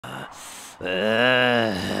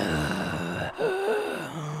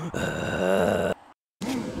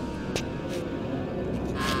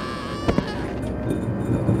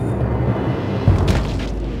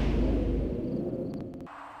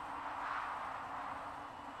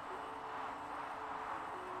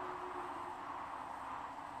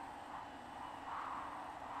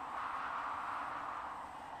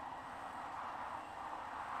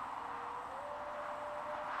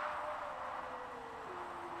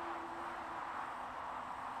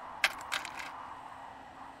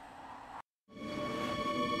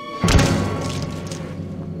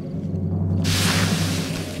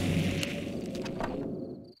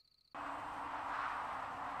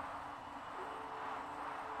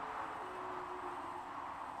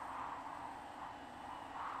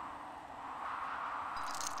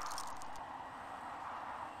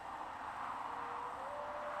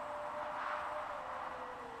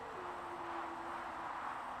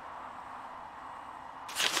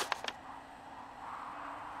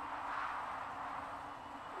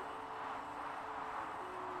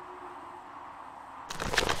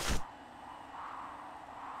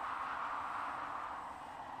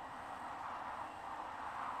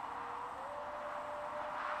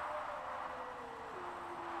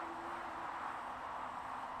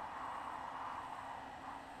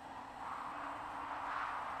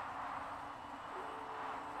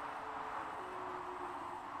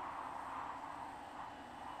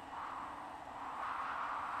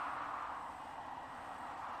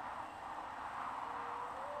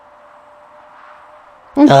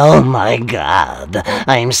Oh my god,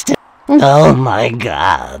 I'm still. Oh my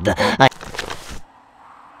god,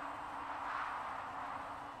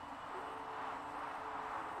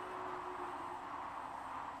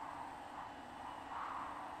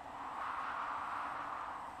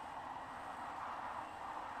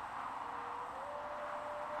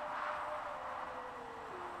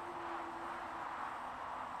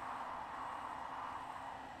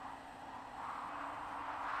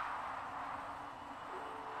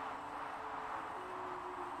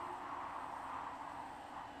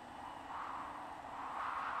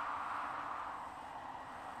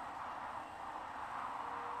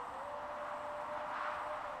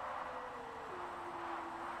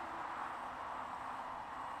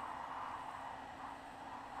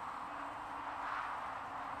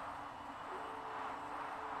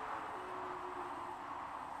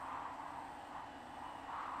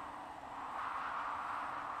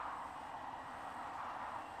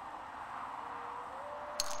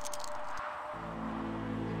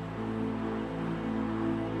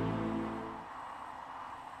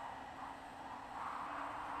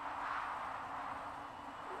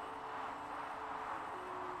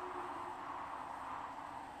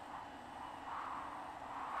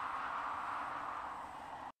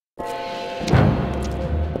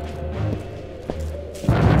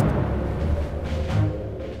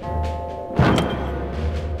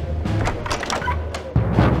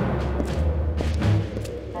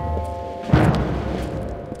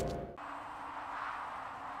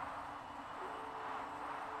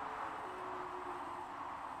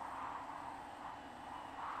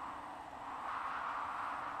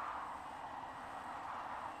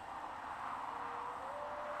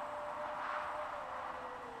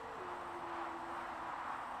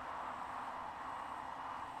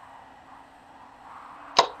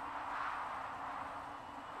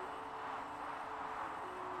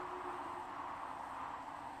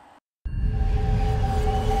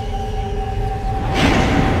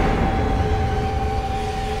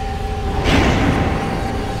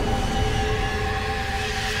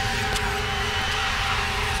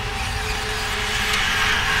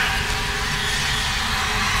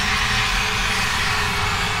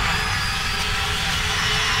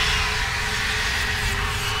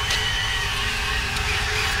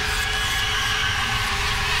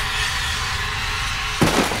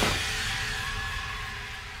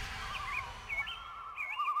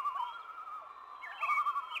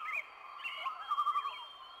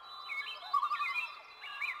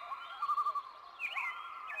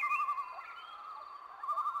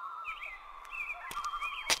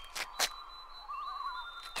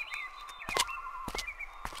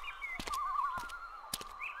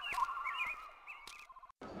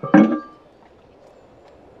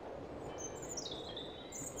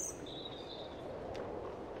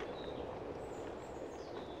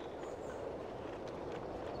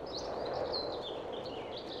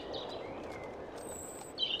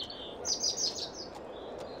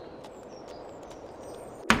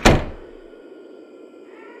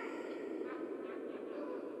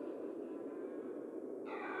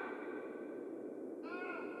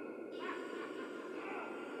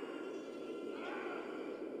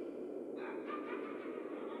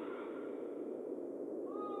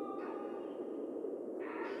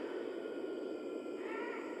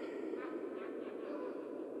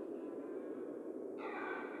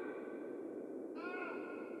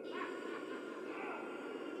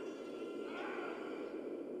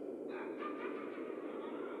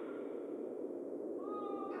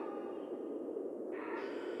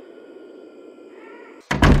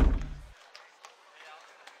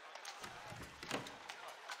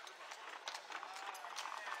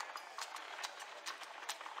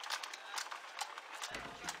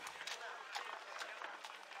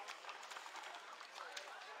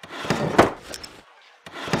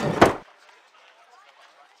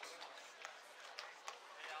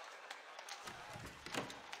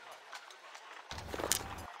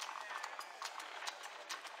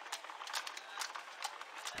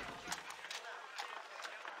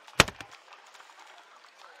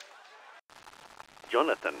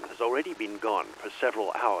 Jonathan has already been gone for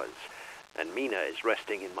several hours, and Mina is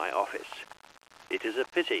resting in my office. It is a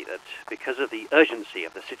pity that, because of the urgency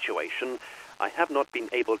of the situation, I have not been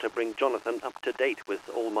able to bring Jonathan up to date with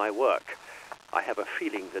all my work. I have a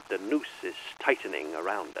feeling that the noose is tightening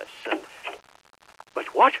around us, and...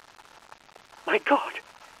 But what? My God!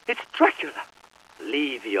 It's Dracula!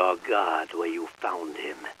 Leave your guard where you found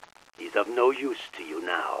him. He's of no use to you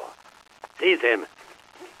now. Seize him!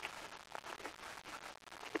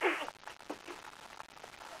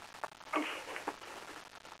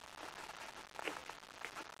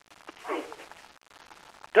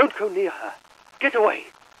 Don't go near her. Get away.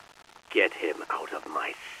 Get him out of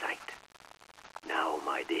my sight. Now,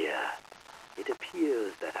 my dear, it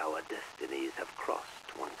appears that our destinies have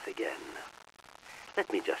crossed once again.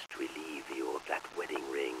 Let me just relieve you of that wedding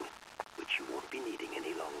ring, which you won't be needing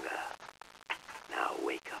any longer. Now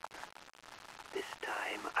wake up. This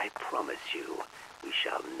time, I promise you, we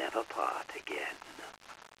shall never part again.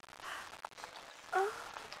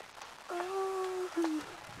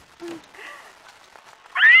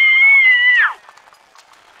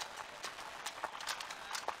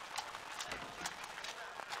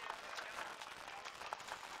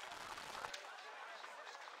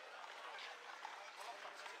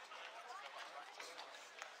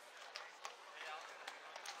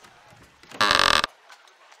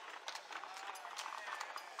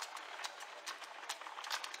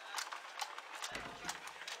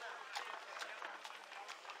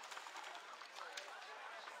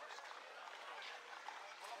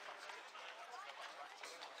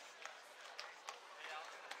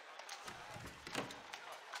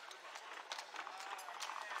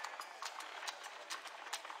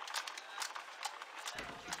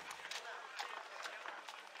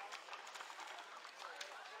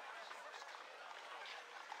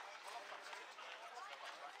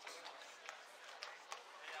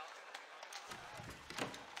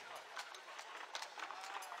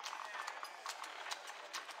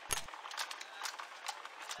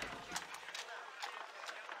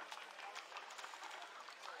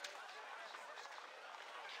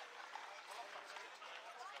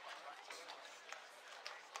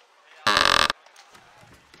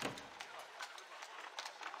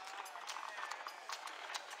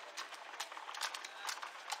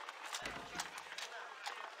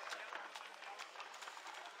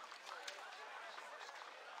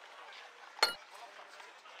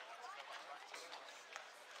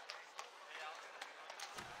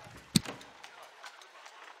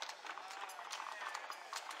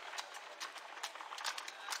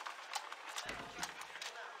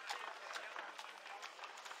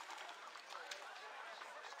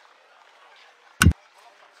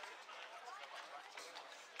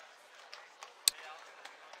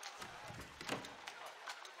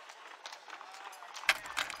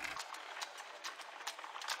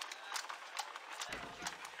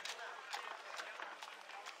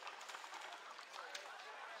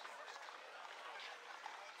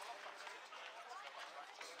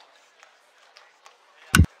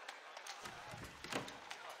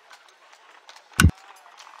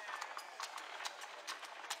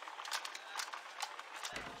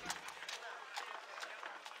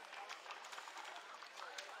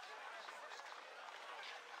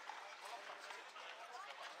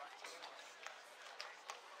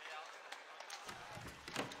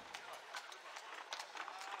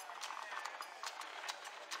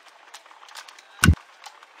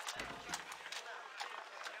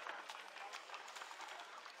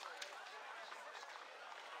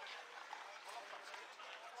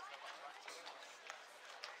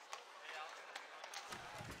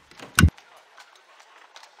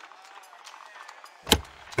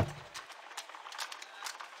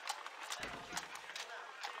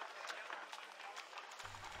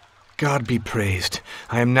 God be praised.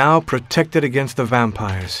 I am now protected against the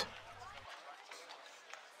vampires.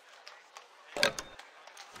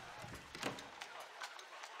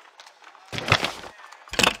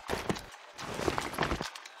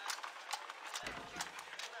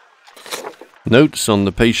 Notes on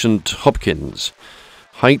the patient Hopkins.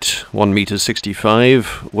 Height 1 meter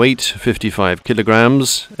 65, weight 55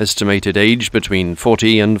 kilograms, estimated age between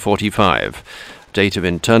 40 and 45. Date of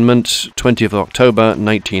internment 20th October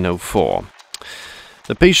 1904.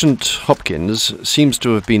 The patient Hopkins seems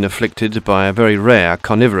to have been afflicted by a very rare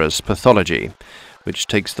carnivorous pathology, which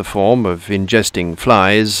takes the form of ingesting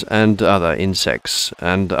flies and other insects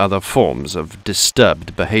and other forms of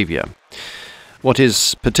disturbed behavior. What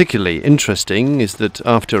is particularly interesting is that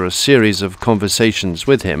after a series of conversations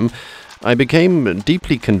with him, I became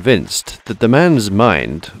deeply convinced that the man's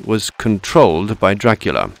mind was controlled by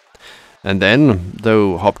Dracula, And then,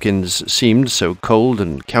 though Hopkins seemed so cold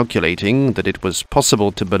and calculating that it was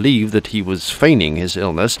possible to believe that he was feigning his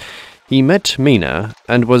illness, he met Mina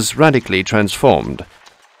and was radically transformed.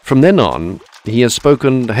 From then on, he has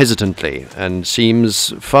spoken hesitantly and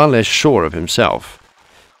seems far less sure of himself.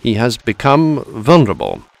 He has become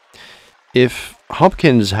vulnerable. If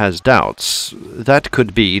Hopkins has doubts, that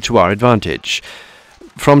could be to our advantage.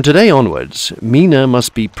 From today onwards, Mina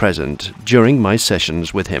must be present during my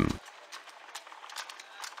sessions with him.